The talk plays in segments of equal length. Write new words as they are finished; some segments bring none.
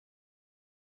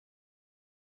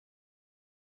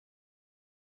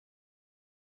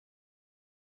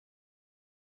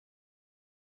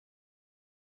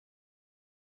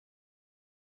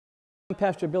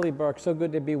Pastor Billy Burke, so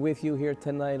good to be with you here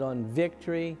tonight on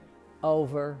Victory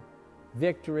Over,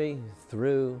 Victory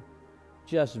Through,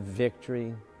 just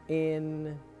victory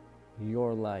in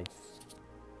your life.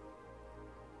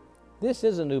 This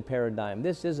is a new paradigm.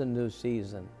 This is a new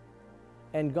season.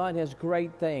 And God has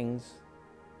great things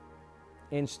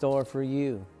in store for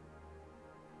you.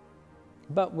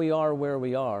 But we are where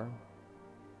we are.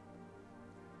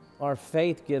 Our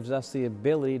faith gives us the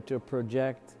ability to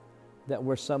project that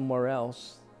we're somewhere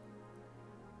else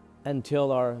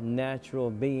until our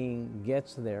natural being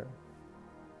gets there.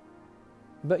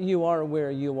 But you are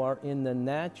where you are in the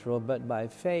natural, but by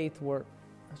faith we're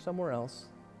somewhere else.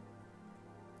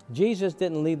 Jesus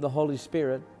didn't leave the Holy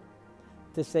Spirit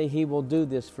to say He will do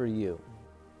this for you.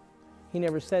 He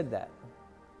never said that.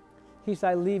 He said,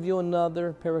 I leave you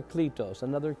another Parakletos,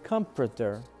 another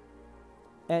comforter,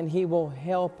 and He will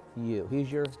help you.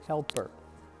 He's your helper.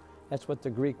 That's what the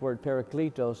Greek word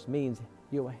Parakletos means.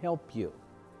 He'll help you.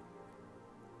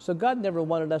 So God never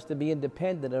wanted us to be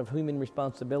independent of human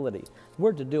responsibility.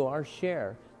 We're to do our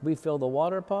share. We fill the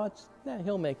water pots,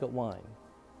 He'll make it wine.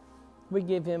 We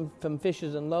give Him some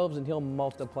fishes and loaves, and He'll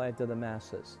multiply it to the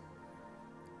masses.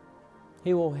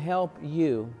 He will help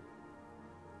you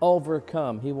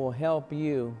overcome. He will help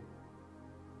you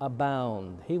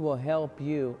abound. He will help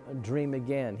you dream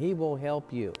again. He will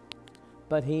help you.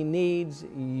 But He needs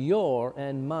your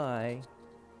and my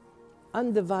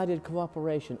undivided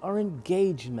cooperation, our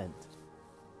engagement.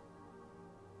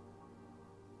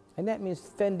 And that means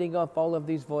fending off all of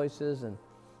these voices, and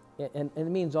it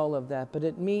means all of that, but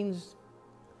it means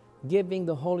giving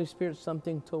the Holy Spirit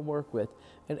something to work with.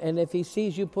 And if He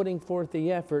sees you putting forth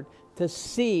the effort to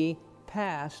see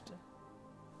past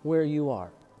where you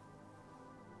are.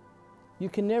 You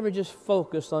can never just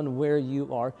focus on where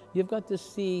you are. You've got to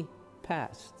see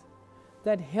past.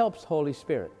 That helps Holy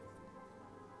Spirit.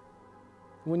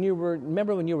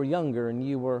 Remember when you were younger and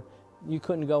you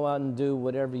couldn't go out and do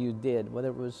whatever you did, whether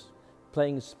it was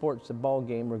playing sports, a ball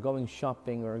game, or going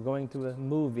shopping, or going to a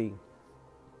movie.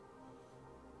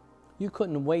 You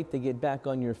couldn't wait to get back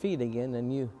on your feet again,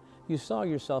 and you saw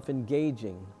yourself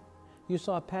engaging. You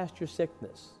saw past your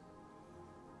sickness.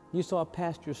 You saw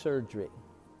past your surgery.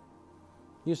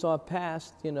 You saw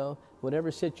past,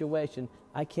 whatever situation.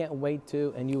 I can't wait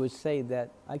to, and you would say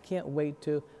that, I can't wait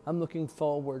to, I'm looking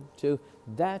forward to.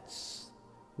 That's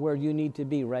where you need to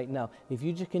be right now. If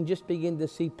you can just begin to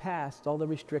see past all the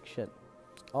restriction,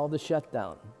 all the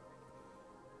shutdown,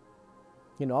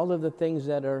 all of the things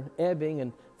that are ebbing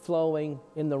and flowing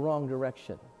in the wrong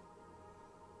direction.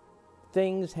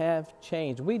 Things have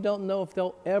changed. We don't know if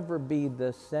they'll ever be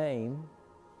the same.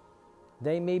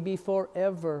 They may be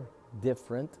forever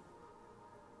different.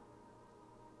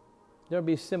 There'll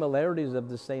be similarities of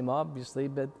the same, obviously,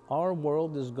 but our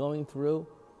world is going through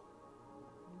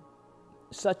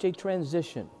such a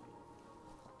transition.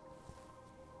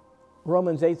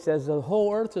 Romans 8 says the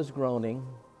whole earth is groaning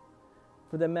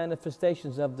for the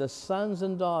manifestations of the sons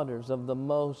and daughters of the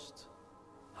Most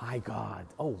High God.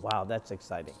 Oh, wow, that's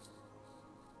exciting.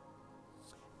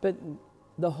 But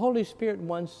the Holy Spirit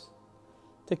wants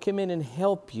to come in and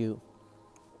help you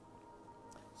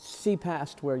see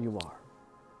past where you are.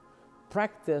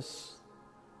 Practice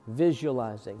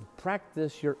visualizing.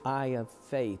 Practice your eye of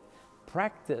faith.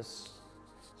 Practice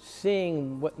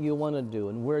seeing what you want to do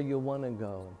and where you want to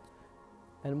go.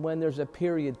 And when there's a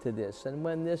period to this, and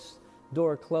when this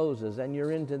door closes and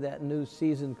you're into that new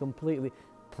season completely,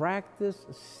 practice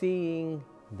seeing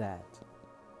that.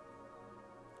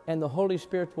 And the Holy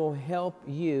Spirit will help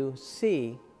you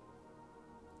see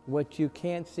what you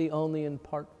can't see only in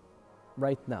part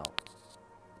right now.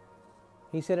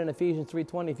 He said in Ephesians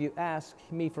 3:20, if you ask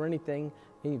me for anything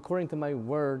according to my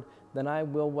word, then I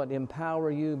will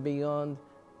empower you beyond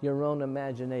your own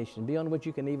imagination, beyond what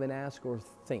you can even ask or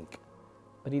think.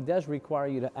 But He does require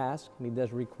you to ask, and He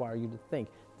does require you to think,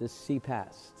 to see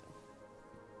past.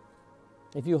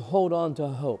 If you hold on to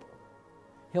hope,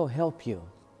 He'll help you.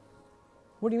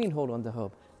 What do you mean hold on to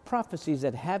hope? Prophecies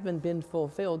that haven't been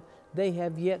fulfilled, they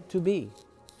have yet to be.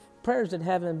 Prayers that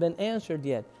haven't been answered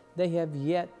yet, they have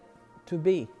yet to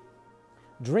be.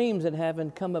 Dreams that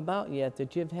haven't come about yet,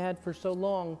 that you've had for so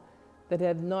long, that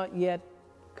have not yet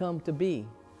come to be.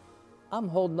 I'm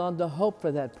holding on to hope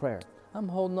for that prayer. I'm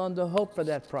holding on to hope for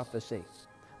that prophecy.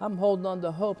 I'm holding on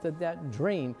to hope that that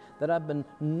dream that I've been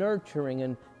nurturing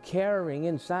and carrying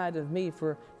inside of me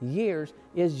for years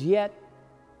is yet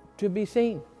to be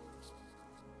seen.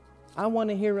 I want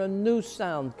to hear a new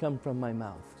sound come from my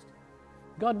mouth.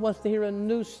 God wants to hear a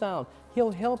new sound.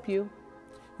 He'll help you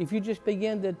if you just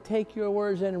begin to take your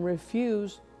words and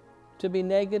refuse to be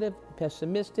negative,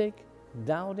 pessimistic,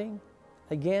 doubting.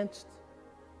 against.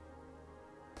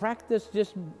 Practice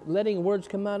just letting words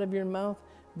come out of your mouth.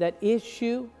 That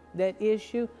issue,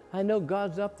 I know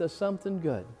God's up to something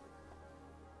good.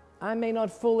 I may not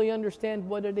fully understand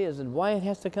what it is and why it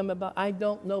has to come about. I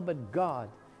don't know, but God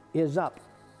is up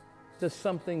to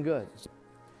something good.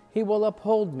 He will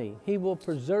uphold me. He will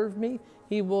preserve me.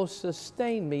 He will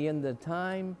sustain me in the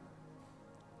time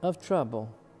of trouble.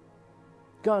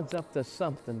 God's up to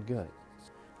something good.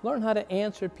 Learn how to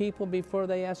answer people before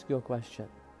they ask you a question.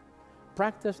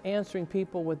 Practice answering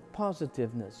people with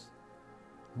positiveness.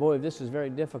 Boy, this is very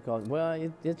difficult.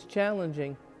 Well, it's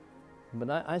challenging, but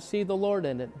I see the Lord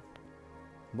in it.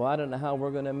 Boy, I don't know how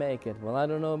we're going to make it. Well, I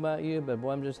don't know about you, but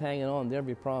boy, I'm just hanging on to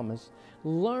every promise.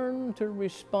 Learn to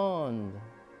respond.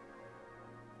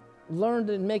 Learn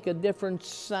to make a different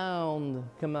sound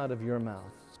come out of your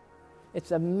mouth.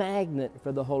 It's a magnet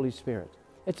for the Holy Spirit.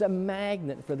 It's a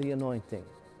magnet for the anointing.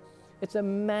 It's a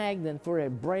magnet for a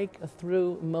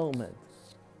breakthrough moment.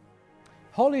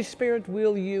 Holy Spirit,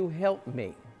 will you help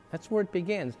me? That's where it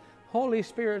begins. Holy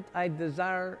Spirit, I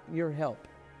desire your help.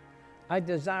 I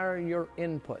desire your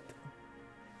input.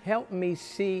 Help me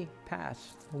see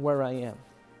past where I am.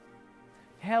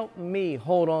 Help me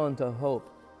hold on to hope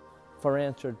for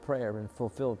answered prayer and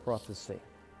fulfilled prophecy.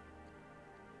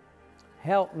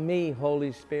 Help me,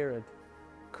 Holy Spirit,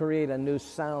 create a new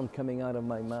sound coming out of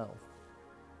my mouth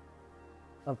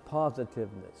of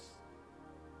positiveness,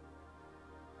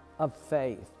 of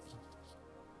faith.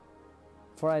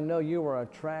 For I know you are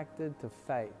attracted to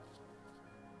faith.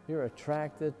 You're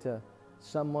attracted to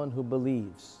someone who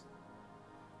believes.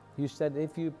 You said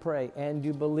if you pray and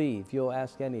you believe, you'll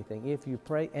ask anything. If you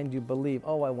pray and you believe,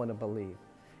 oh, I want to believe.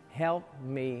 Help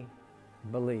me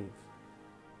believe.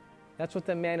 That's what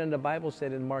the man in the Bible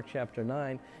said in Mark chapter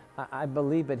 9. I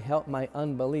believe, but help my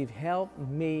unbelief. Help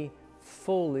me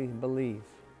fully believe.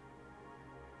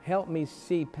 Help me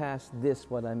see past this,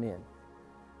 what I'm in.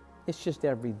 It's just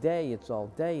every day, it's all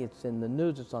day, it's in the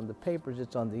news, it's on the papers,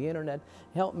 it's on the internet.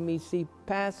 Help me see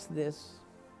past this.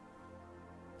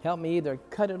 Help me either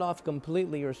cut it off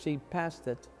completely or see past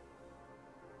it,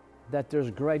 that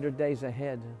there's greater days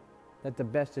ahead, that the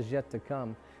best is yet to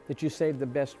come, that you save the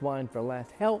best wine for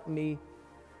last. Help me,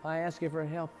 I ask you for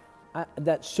help.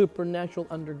 That supernatural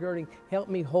undergirding, help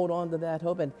me hold on to that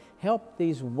hope and help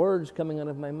these words coming out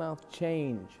of my mouth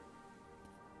change.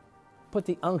 Put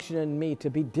the unction in me to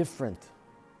be different,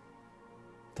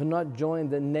 to not join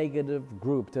the negative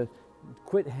group, to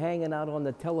quit hanging out on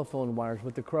the telephone wires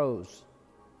with the crows,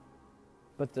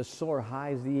 but to soar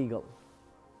high as the eagle.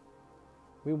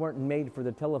 We weren't made for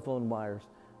the telephone wires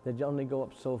that only go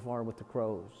up so far with the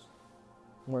crows.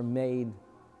 We're made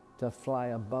to fly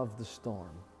above the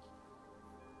storm.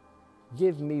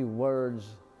 Give me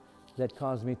words that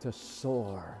cause me to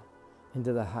soar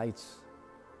into the heights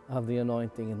of the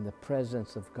anointing in the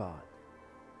presence of God.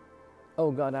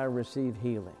 Oh God, I receive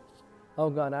healing. Oh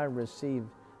God, I receive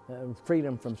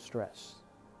freedom from stress.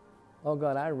 Oh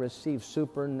God, I receive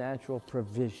supernatural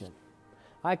provision.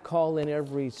 I call in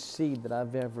every seed that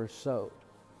I've ever sowed.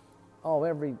 Oh,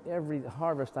 every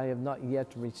harvest I have not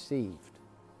yet received.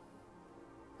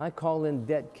 I call in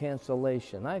debt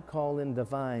cancellation. I call in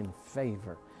divine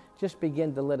favor. Just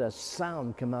begin to let a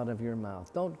sound come out of your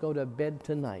mouth. Don't go to bed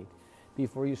tonight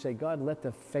before you say, God, let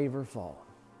the favor fall.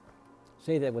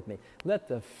 Say that with me. Let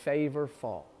the favor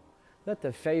fall. Let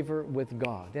the favor with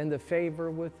God and the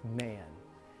favor with man.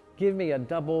 Give me a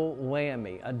double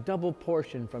whammy, a double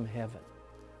portion from heaven.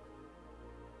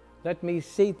 Let me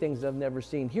see things I've never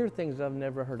seen, hear things I've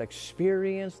never heard,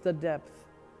 experience the depth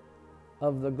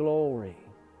of the glory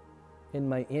in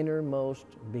my innermost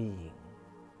being.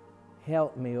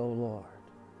 Help me, O Lord,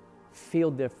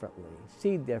 feel differently,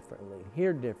 see differently,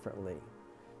 hear differently.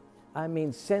 I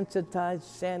mean, sensitize,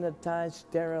 sanitize,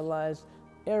 sterilize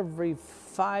every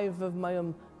five of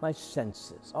my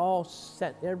senses,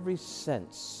 every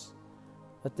sense.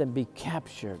 Let them be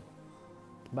captured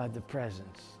by the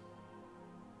presence,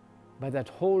 by that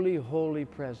holy, holy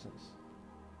presence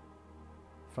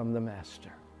from the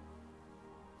Master.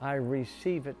 I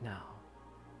receive it now.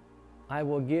 I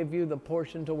will give you the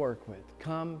portion to work with.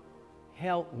 Come,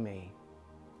 help me.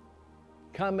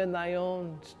 Come in thy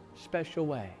own special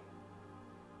way.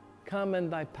 Come in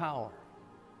thy power.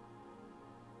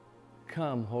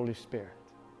 Come, Holy Spirit,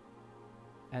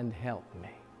 and help me.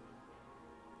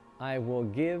 I will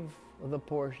give the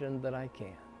portion that I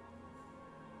can.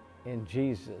 In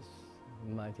Jesus'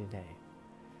 mighty name.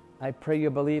 I pray you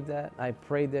believe that. I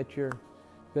pray that you're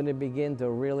going to begin to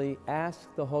really ask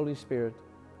the Holy Spirit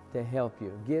to help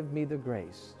you. Give me the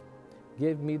grace.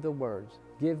 Give me the words.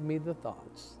 Give me the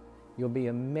thoughts. You'll be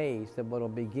amazed at what will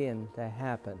begin to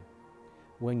happen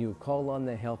when you call on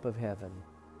the help of heaven.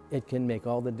 It can make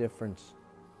all the difference.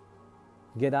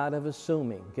 Get out of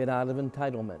assuming, get out of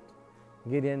entitlement,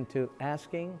 get into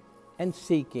asking and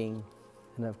seeking,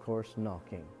 and of course,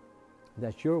 knocking.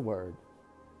 That's your word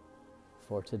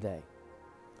for today.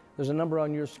 There's a number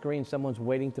on your screen. Someone's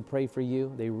waiting to pray for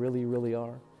you. They really, really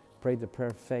are. Pray the prayer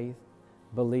of faith.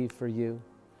 Believe for you.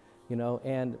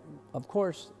 And of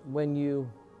course, when you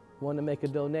want to make a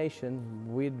donation,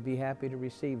 we'd be happy to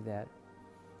receive that.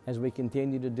 As we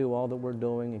continue to do all that we're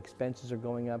doing, expenses are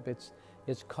going up.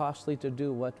 It's costly to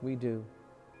do what we do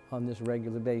on this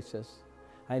regular basis.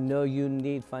 I know you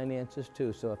need finances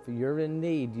too, so if you're in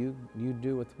need, you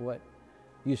do with what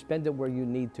you spend it where you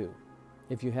need to.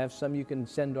 If you have some you can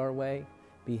send our way,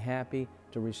 be happy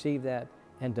to receive that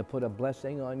and to put a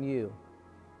blessing on you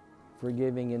for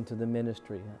giving into the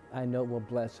ministry. I know it will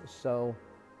bless so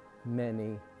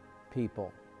many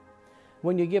people.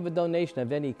 When you give a donation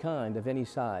of any kind, of any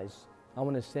size, I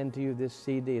want to send to you this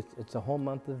CD. It's a whole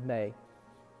month of May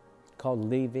called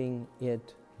Leaving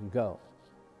It Go.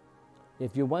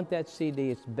 If you want that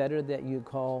CD, it's better that you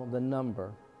call the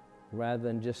number rather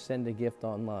than just send a gift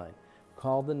online.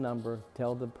 Call the number,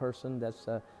 tell the person that's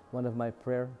one of my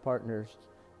prayer partners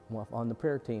on the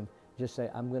prayer team, just say,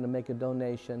 I'm going to make a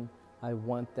donation. I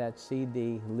want that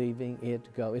CD, Leaving It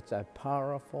Go. It's a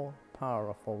powerful,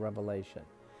 powerful revelation.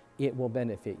 It will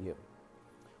benefit you.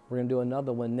 We're going to do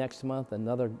another one next month,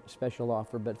 another special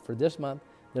offer, but for this month,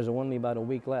 there's only about a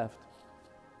week left.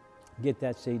 Get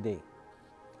that CD.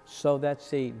 Sow that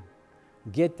seed.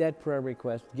 Get that prayer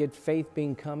request. Get faith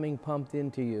being coming, pumped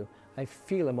into you. I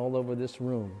feel them all over this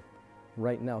room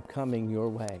right now coming your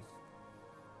way.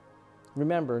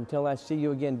 Remember, until I see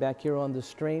you again back here on the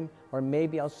stream, or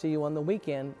maybe I'll see you on the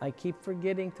weekend, I keep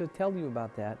forgetting to tell you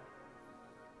about that.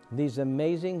 These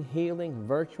amazing healing,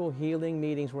 virtual healing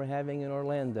meetings we're having in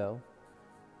Orlando,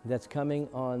 that's coming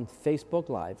on Facebook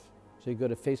Live. So you go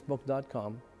to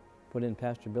facebook.com, put in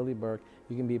Pastor Billy Burke.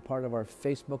 You can be a part of our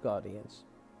Facebook audience.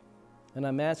 And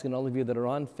I'm asking all of you that are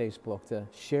on Facebook to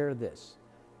share this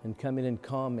and come in and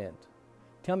comment.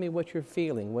 Tell me what you're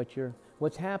feeling,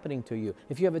 what's happening to you.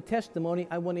 If you have a testimony,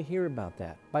 I want to hear about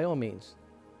that, by all means.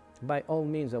 By all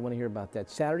means, I want to hear about that.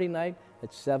 Saturday night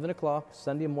at 7 o'clock,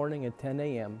 Sunday morning at 10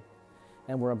 a.m.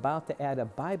 And we're about to add a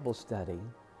Bible study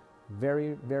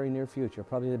very, very near future,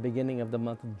 probably the beginning of the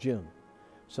month of June.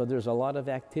 So there's a lot of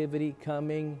activity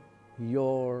coming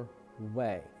your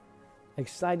way.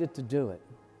 Excited to do it.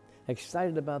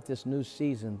 Excited about this new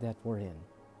season that we're in.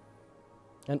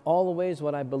 And always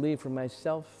what I believe for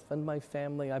myself and my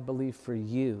family, I believe for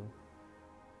you.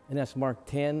 And that's Mark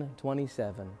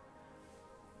 10:27.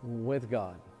 With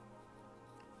God,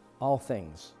 all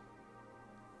things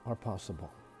are possible.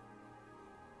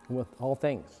 With all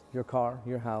things, your car,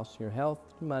 your house, your health,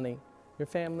 your money, your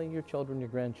family, your children, your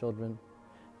grandchildren,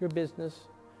 your business,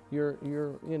 your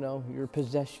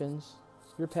possessions,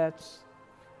 your pets,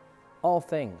 all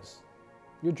things,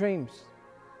 your dreams,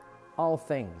 all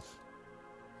things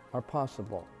are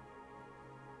possible.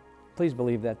 Please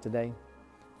believe that today.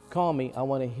 Call me. I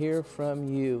want to hear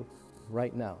from you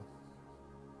right now.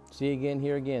 See you again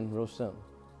here again real soon.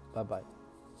 Bye-bye.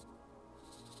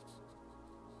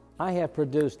 I have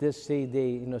produced this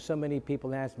CD. So many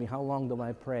people ask me, how long do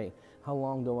I pray? How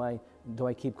long do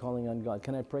I keep calling on God?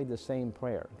 Can I pray the same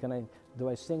prayer? Do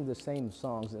I sing the same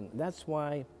songs? And that's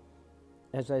why,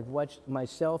 as I've watched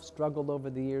myself struggle over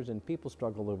the years and people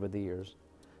struggle over the years,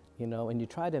 and you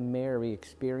try to marry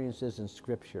experiences and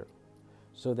Scripture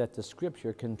so that the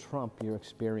Scripture can trump your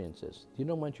experiences. You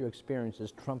don't want your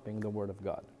experiences trumping the Word of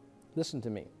God. Listen to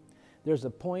me. There's a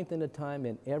point in a time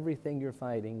in everything you're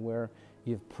fighting where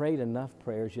you've prayed enough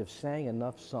prayers, you've sang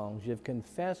enough songs, you've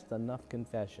confessed enough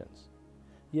confessions,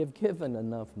 you've given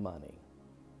enough money.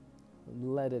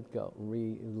 Let it go.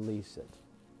 Release it.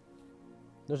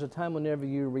 There's a time whenever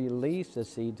you release a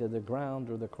seed to the ground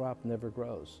or the crop never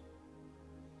grows.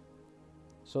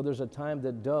 So there's a time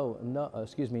that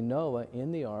Noah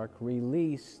in the ark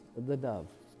released the dove.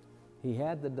 He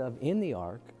had the dove in the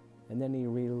ark, and then he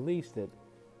released it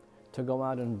to go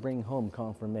out and bring home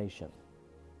confirmation.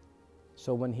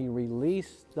 So when he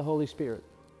released the Holy Spirit,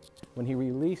 when he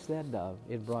released that dove,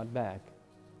 it brought back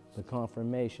the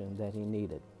confirmation that he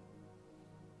needed.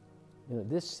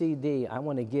 This CD, I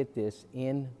want to get this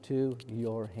into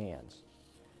your hands.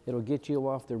 It'll get you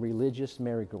off the religious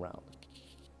merry-go-round.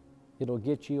 It'll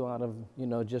get you out of,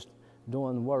 just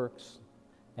doing works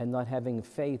and not having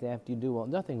faith after you do all.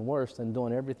 Nothing worse than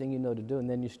doing everything you know to do and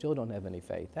then you still don't have any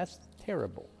faith. That's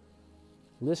terrible.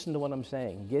 Listen to what I'm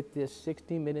saying. Get this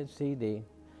 60-minute CD.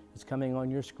 It's coming on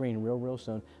your screen real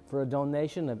soon for a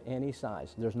donation of any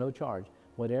size. There's no charge.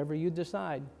 Whatever you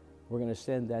decide, we're going to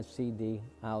send that CD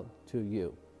out to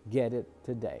you. Get it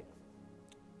today.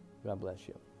 God bless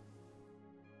you.